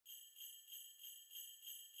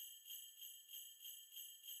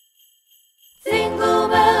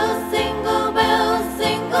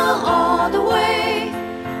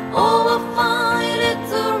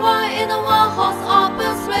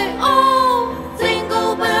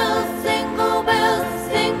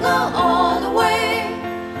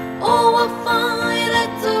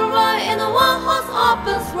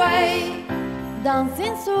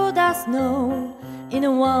dancing through the snow in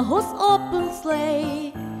a one-horse open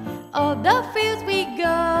sleigh. All the fields we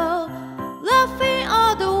go, laughing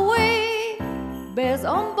all the way. Bells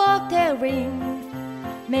on bobtail rings,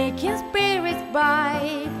 making spirits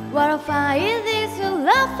bright. What a fun it is to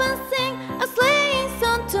laugh and sing a sleighing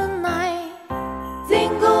song tonight.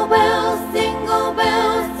 Jingle bells, jingle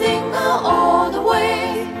bells, jingle all the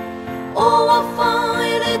way. Oh, what fun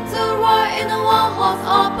it is to ride in a one-horse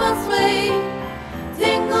open sleigh.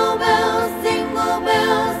 Jingle bells, jingle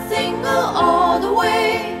bells, jingle all the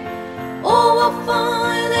way. Oh, what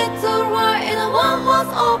fun it is to ride in a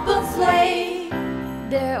one-horse open sleigh.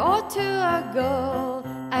 There or two ago,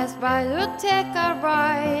 I tried to take a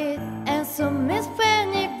ride, and so Miss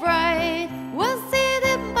Fanny Bright was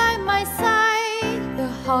sitting by my side. The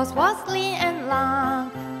horse was lean and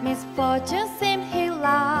long, misfortune seemed he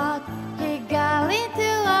loved. He got into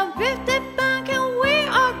a drifted bank and we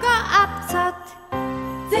all got upset.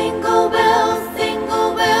 Jingle bells,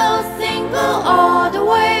 jingle bells, jingle all the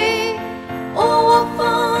way. Oh, what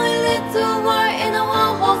fun it is to ride in a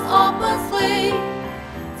one-horse open sleigh.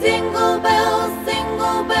 Jingle bells,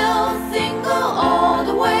 jingle bells, jingle all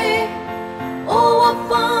the way. Oh, what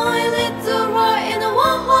fun it is to ride in a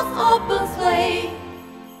one-horse open sleigh.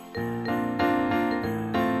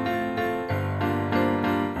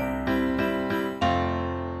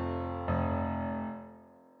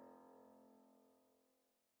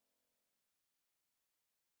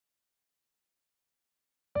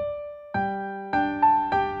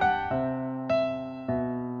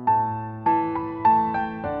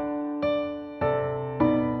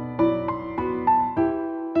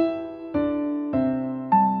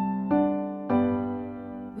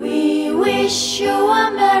 We wish you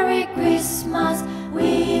a Merry Christmas.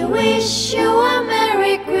 We wish you a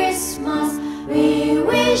Merry Christmas. We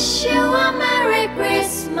wish you a Merry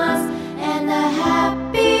Christmas and a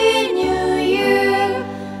Happy New Year.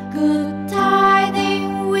 Good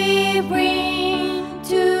tidings we bring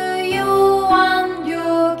to you and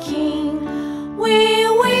your King. We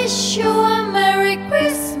wish you a Merry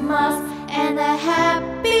Christmas and a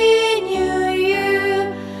Happy New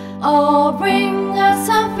Year. Oh, bring us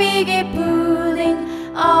some figgy pudding.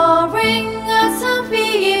 Oh, bring us some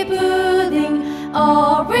figgy pudding.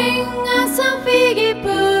 Oh, bring us some figgy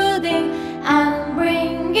pudding and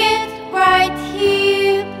bring it right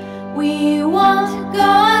here. We won't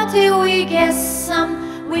go until we get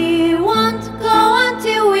some. We won't go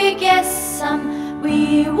until we get some.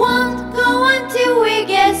 We won't go until we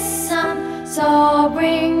get some. So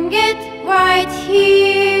bring it right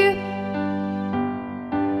here.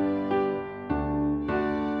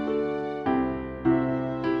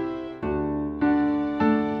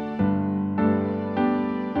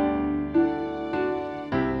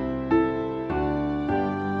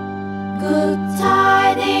 Good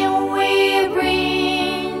tidings we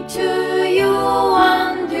bring to you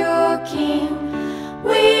and your King.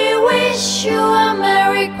 We wish you a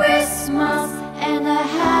Merry Christmas and a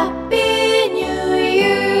Happy New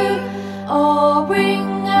Year. Oh,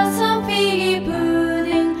 bring us some figgy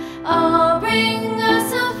pudding. Oh, bring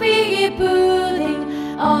us some figgy pudding.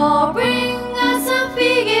 Oh, bring us some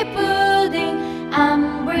figgy pudding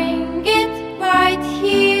and bring it right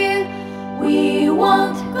here. We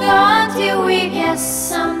won't go until we get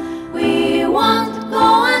some. We won't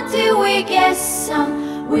go until we get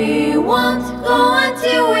some. We won't go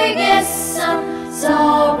until we get some.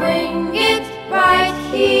 So bring it right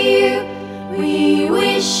here. We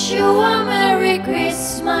wish you a Merry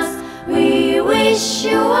Christmas. We wish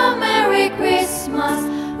you a Merry Christmas.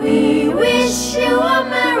 We wish you a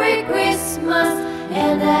Merry Christmas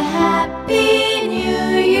and a Happy New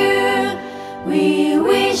Year. We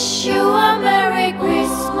wish you a Merry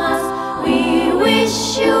Christmas. We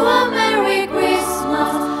wish you a Merry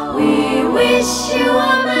Christmas. We wish you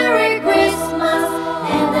a Merry Christmas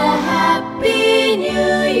and a Happy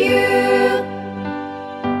New Year.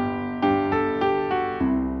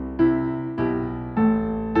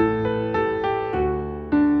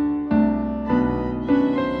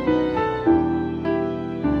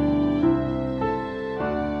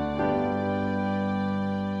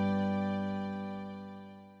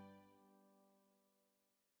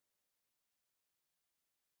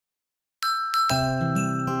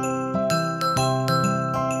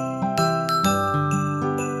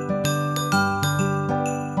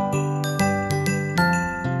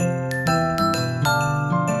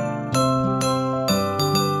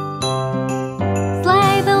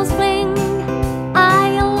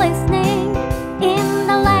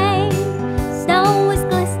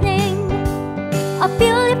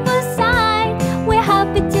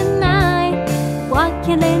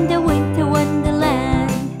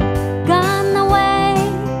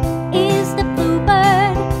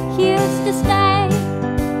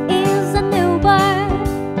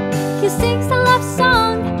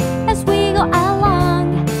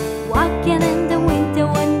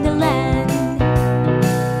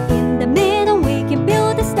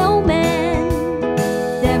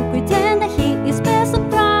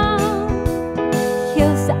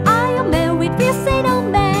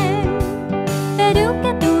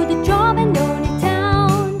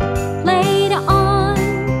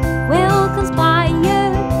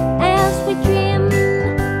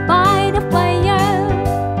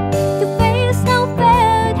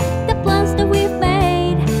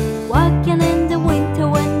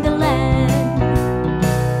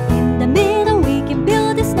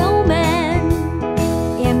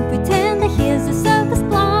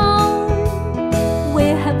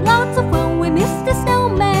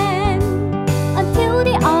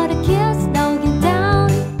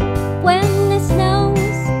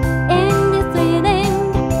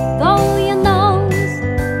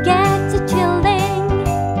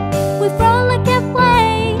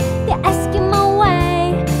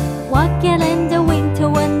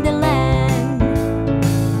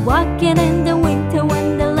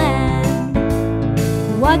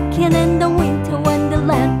 walking in the winter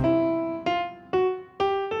wonderland.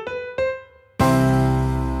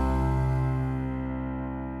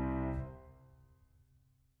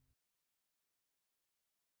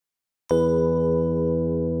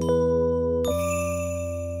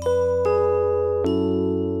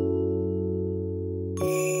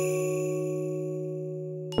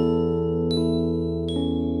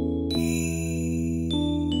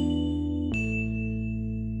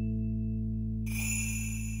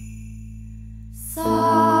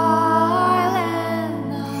 Silent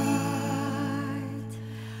night,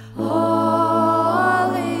 holy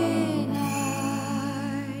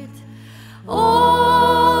night,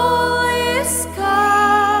 all is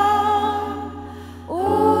calm,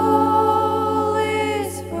 all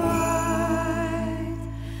is bright.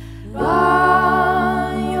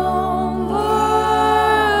 Round yon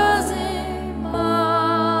bursing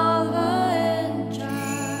mother and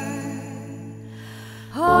child,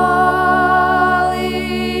 holy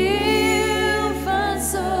infant,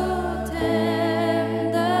 so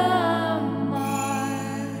tender and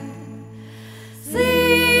mild,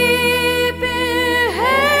 sleep in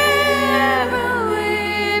heavenly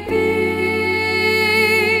peace,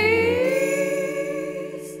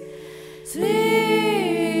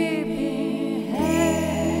 sleep in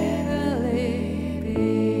heavenly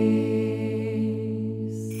peace.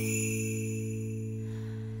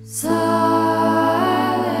 Silent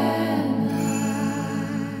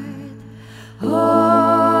night,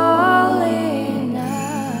 holy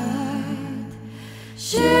night,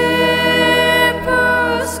 shepherds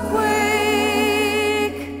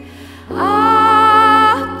quake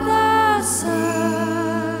at the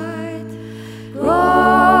sight,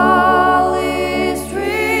 glory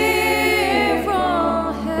stream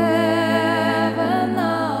from heaven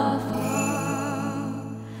afar,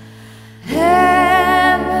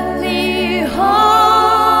 heavenly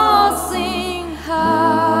hosts sing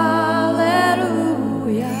hallelujah.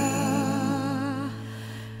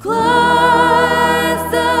 Christ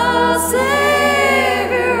the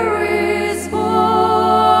Savior is born.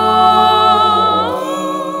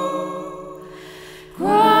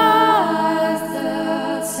 Christ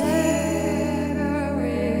the Savior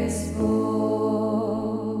is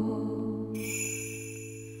born.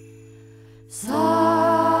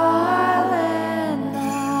 Silent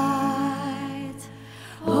night,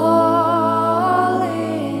 holy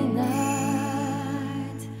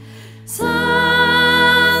night,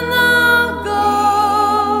 Son of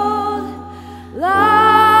God,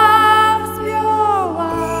 love's pure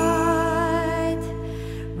white,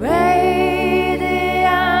 radiant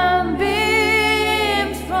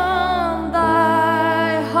beams from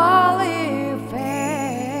thy holy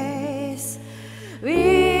face.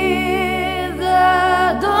 With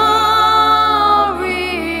the dawn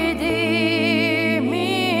redeeming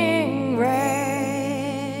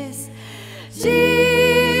grace,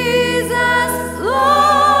 Jesus,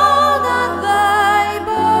 Lord, at thy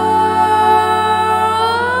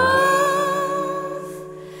birth,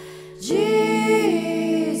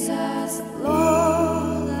 Jesus,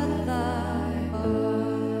 Lord, at thy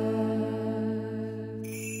birth.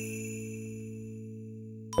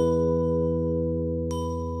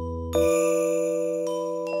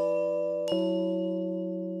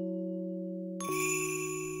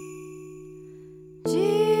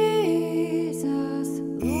 Jesus,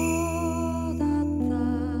 Lord, at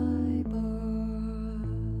thy birth.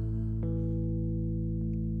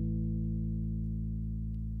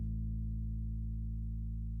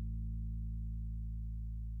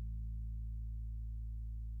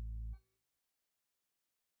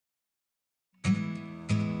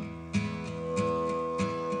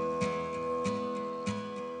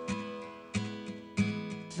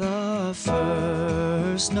 The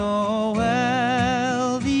first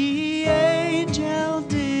Noel, the angel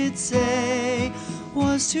did say,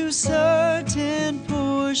 was to certain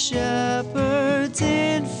poor shepherds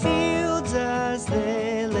in fields as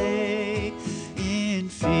they lay, in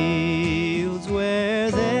fields where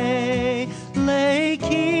they lay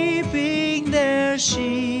keeping their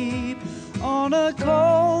sheep on a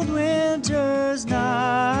cold winter's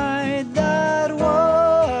night that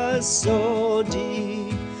was so deep.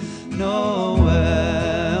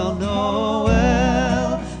 Noel,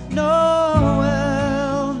 Noel,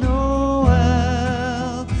 Noel,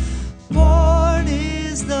 Noel, born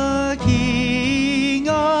is the King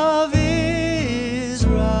of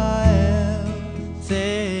Israel.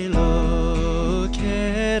 They looked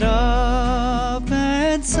up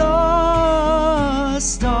and saw a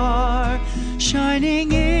star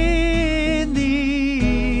shining in the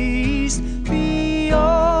east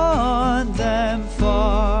beyond them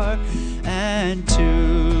far, and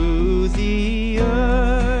to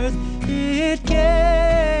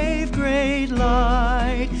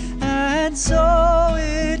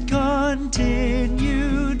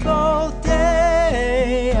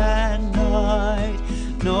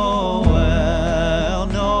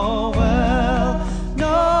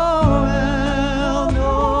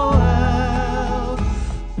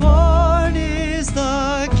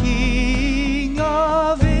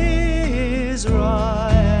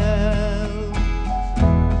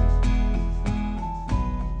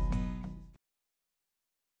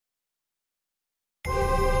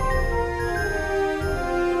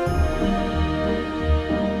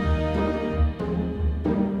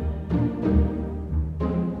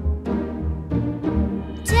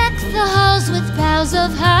boughs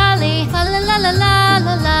of holly. Fa la la la la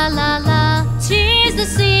la la la la. 'Tis the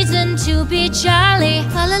season to be jolly.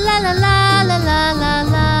 Fa la la la la la la la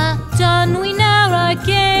la. Don we now our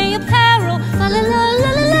gay apparel. Fa la la la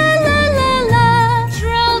la la la la la.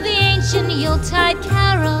 Troll the ancient Yuletide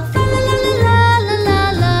carol. Fa la la la la la la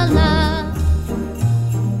la la.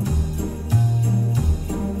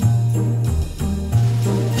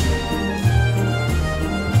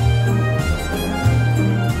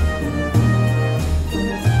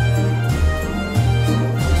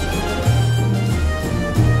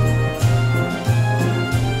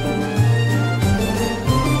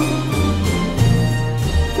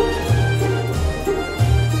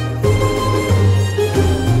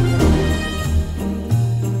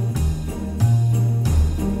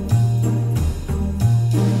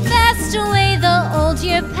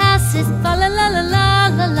 Year passes, fa la la la la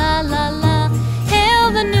la la la la. Hail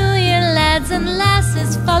the new year, lads and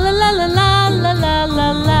lasses, fa la la la la la la la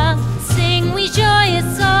la. Sing we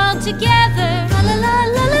joyous all together, fa la la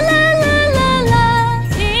la la la la la la.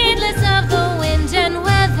 Heedless of the wind and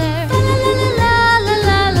weather, fa la la la la la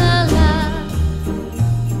la la la.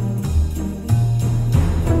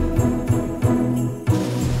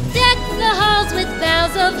 Deck the halls with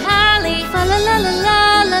boughs of holly, fa la la la la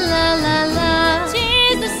la la la la.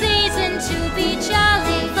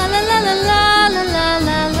 La la la la la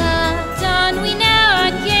la la. Don we now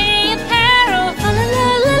our gay apparel. Fa la la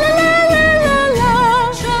la la la la la la.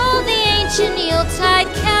 Troll the ancient Yuletide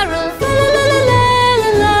carol. Fa la la la la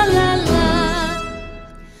la la la.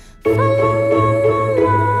 Fa la la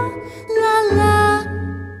la la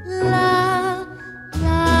la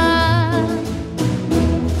la.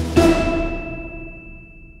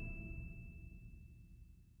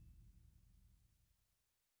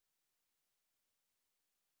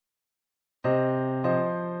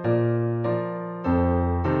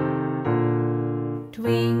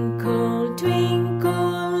 Twinkle,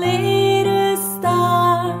 twinkle, little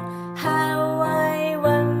star, how I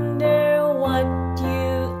wonder what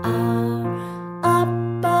you are. Up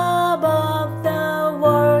above the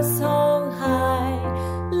world so high,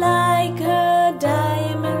 like a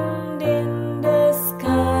diamond in the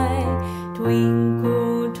sky.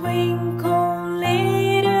 Twinkle, twinkle,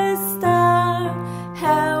 little star,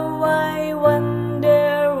 how I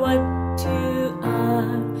wonder what you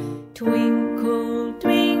are. Twinkle,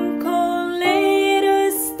 twinkle,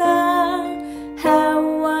 little star, how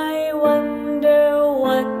I wonder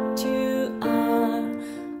what you are.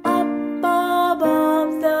 Up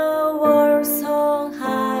above the world so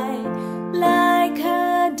high, like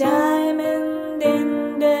a diamond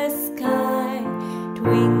in the sky.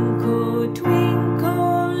 Twinkle,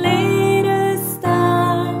 twinkle, little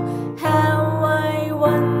star, how I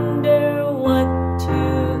wonder what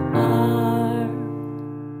you are.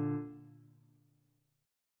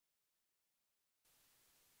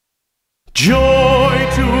 Joy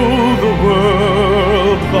to the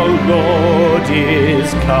world, the Lord is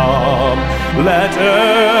come. Let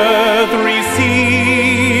earth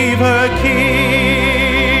receive her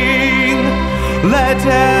King. Let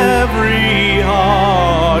every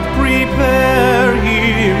heart prepare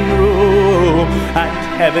him room. And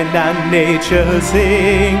heaven and nature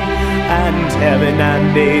sing, and heaven and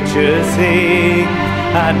nature sing.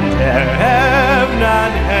 And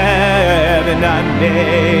heaven and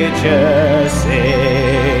nature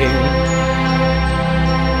sing.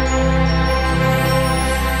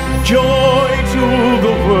 Joy to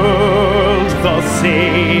the world, the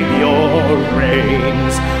Savior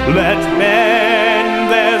reigns. Let men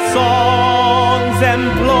their songs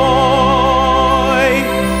employ,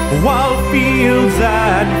 while fields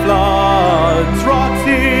and floods, rocks,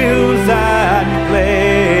 hills and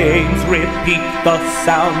plains repeat the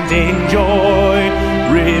sounding joy,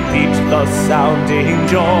 repeat the sounding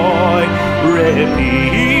joy,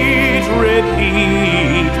 repeat,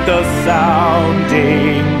 repeat the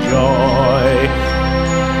sounding joy.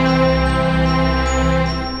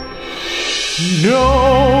 No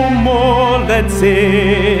more let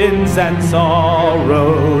sins and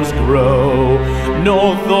sorrows grow,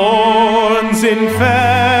 nor thorns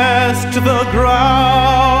infest the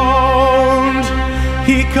ground.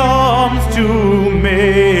 He comes to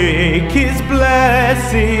make his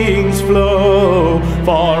blessings flow.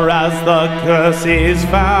 For as the curse is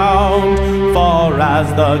found, for as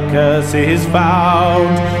the curse is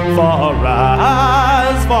found, for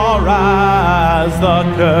as the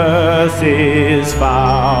curse is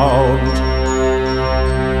found.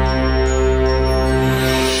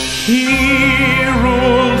 He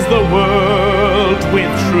rules the world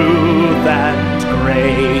with truth and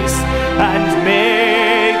grace, and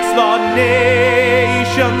makes the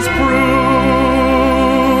nations prove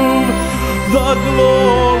the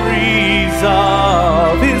glories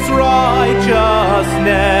of his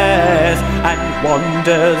righteousness, and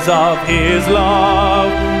wonders of his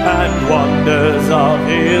love, and wonders of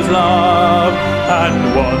his love,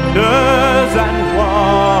 and wonders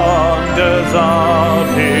of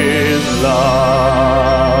his love.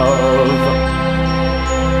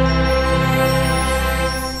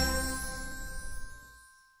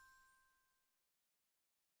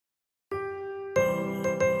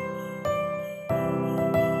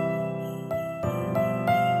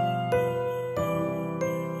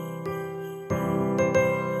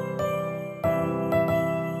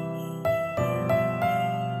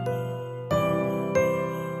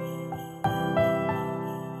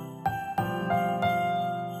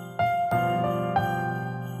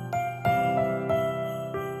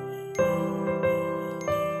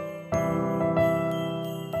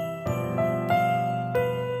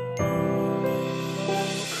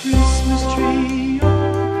 Christmas tree,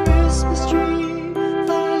 oh Christmas tree,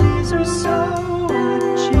 thy leaves are so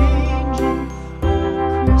unchanging.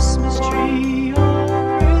 Oh Christmas tree, thy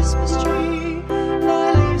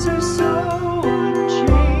leaves are so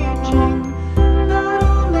unchanging. Not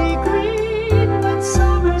only green when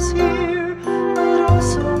summer's here, but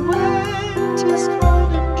also when 'tis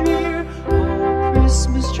cold and drear. Oh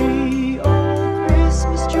Christmas tree, thy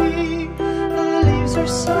leaves are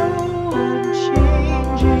so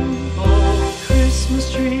unchanging. Oh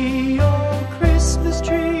Christmas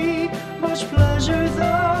tree, much pleasure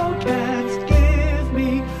thou canst give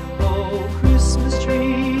me. Oh Christmas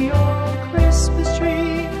tree,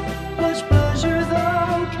 much pleasure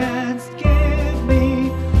thou canst give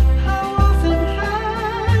me. How often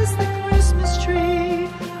has the Christmas tree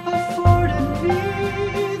afforded me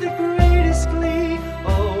the greatest glee?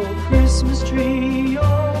 Oh Christmas tree,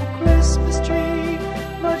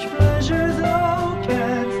 much pleasure thou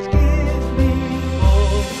canst give me.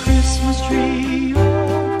 Oh Christmas tree,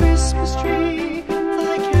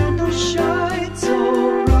 thy candles shine so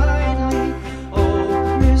brightly.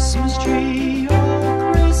 Oh Christmas tree,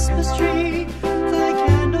 thy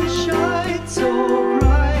candles shine so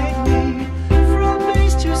brightly. From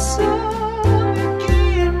base to summit,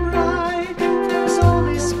 gay and bright, there's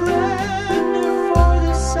only splendor for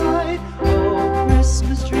the sight. Oh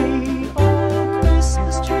Christmas tree,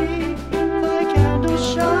 thy candles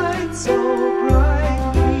shine so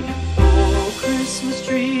brightly. Oh Christmas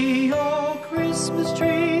tree,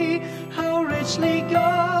 how richly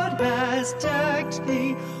God has decked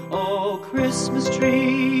thee. Oh Christmas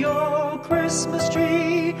tree,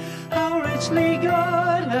 how richly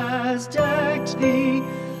God has decked thee.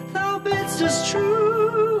 Thou bidst us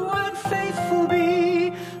true and faithful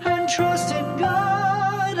be, and trust in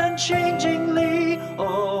God unchangingly.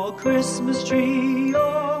 Oh Christmas tree,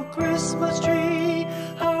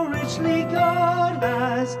 how richly God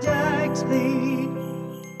has decked thee.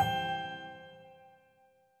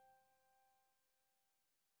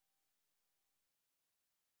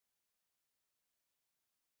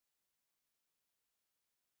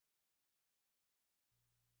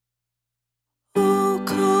 Oh,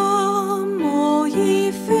 come, all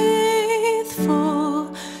ye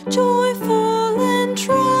faithful, joyful and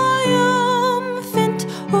triumphant.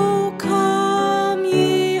 Oh, come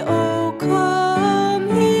ye, oh, come.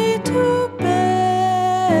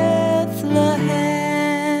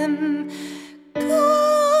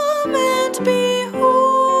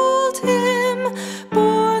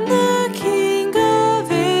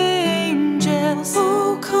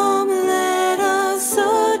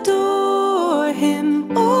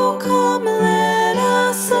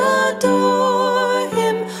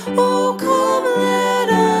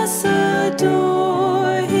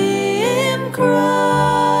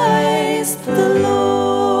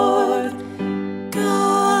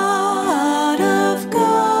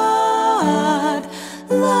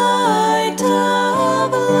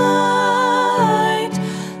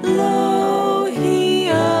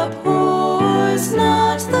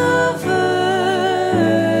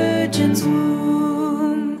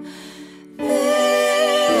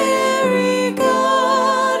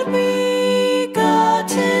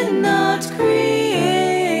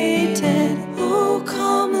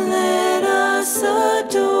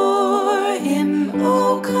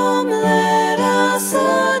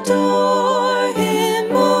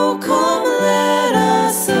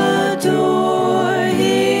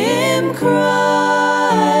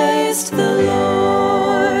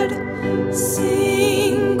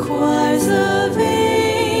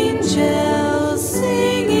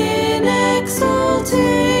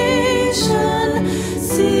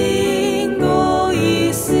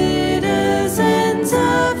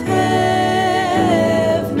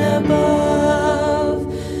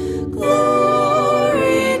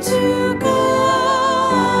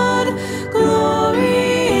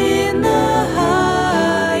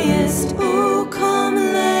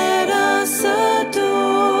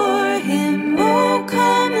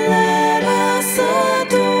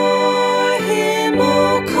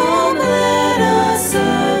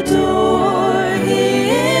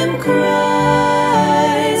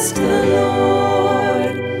 Christ the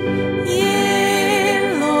Lord.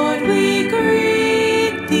 Yea, Lord, we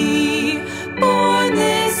greet thee, born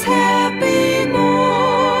this happy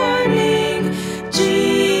morning.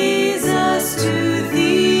 Jesus, to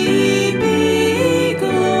thee be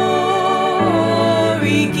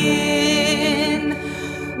glory given.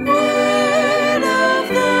 Word of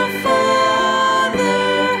the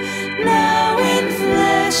Father, now in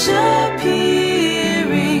flesh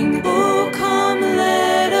appearing. Oh, come,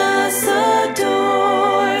 let us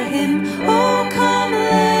adore him. Oh, come,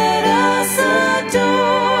 let us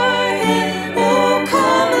adore him. Oh,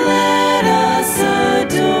 come, let us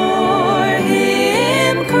adore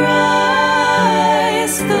him,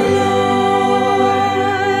 Christ the Lord.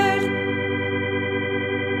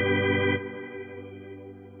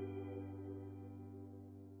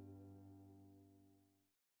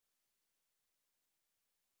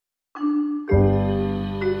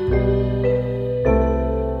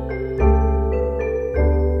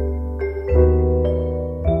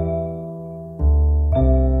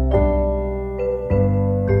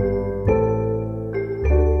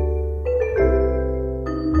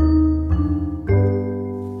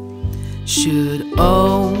 Should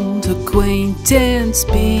old acquaintance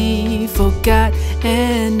be forgot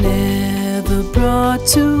and never brought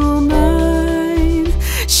to mind?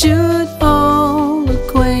 Should old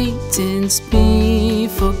acquaintance be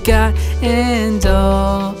forgot and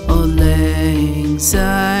all lang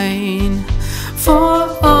syne?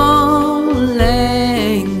 For all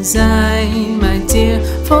lang syne, my dear,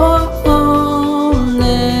 for all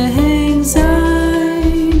lang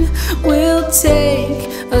syne, we'll take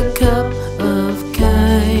a cup of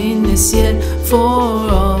kindness yet for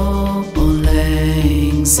all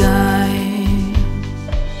lang syne.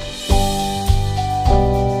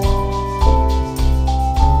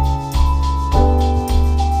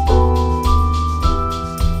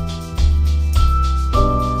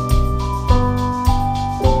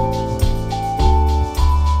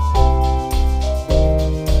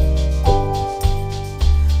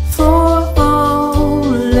 For all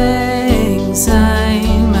lang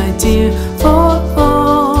syne, my dear, for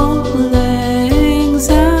all lang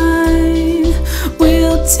syne,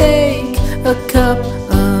 we'll take a cup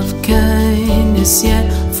of kindness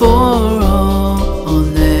yet for all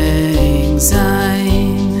lang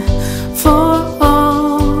syne. For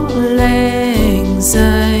all lang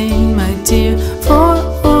syne, my dear, for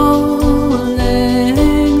all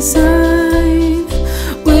lang syne,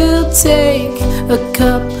 we'll take a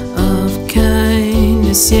cup of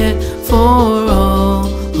kindness yet for all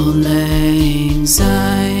lang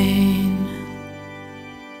syne.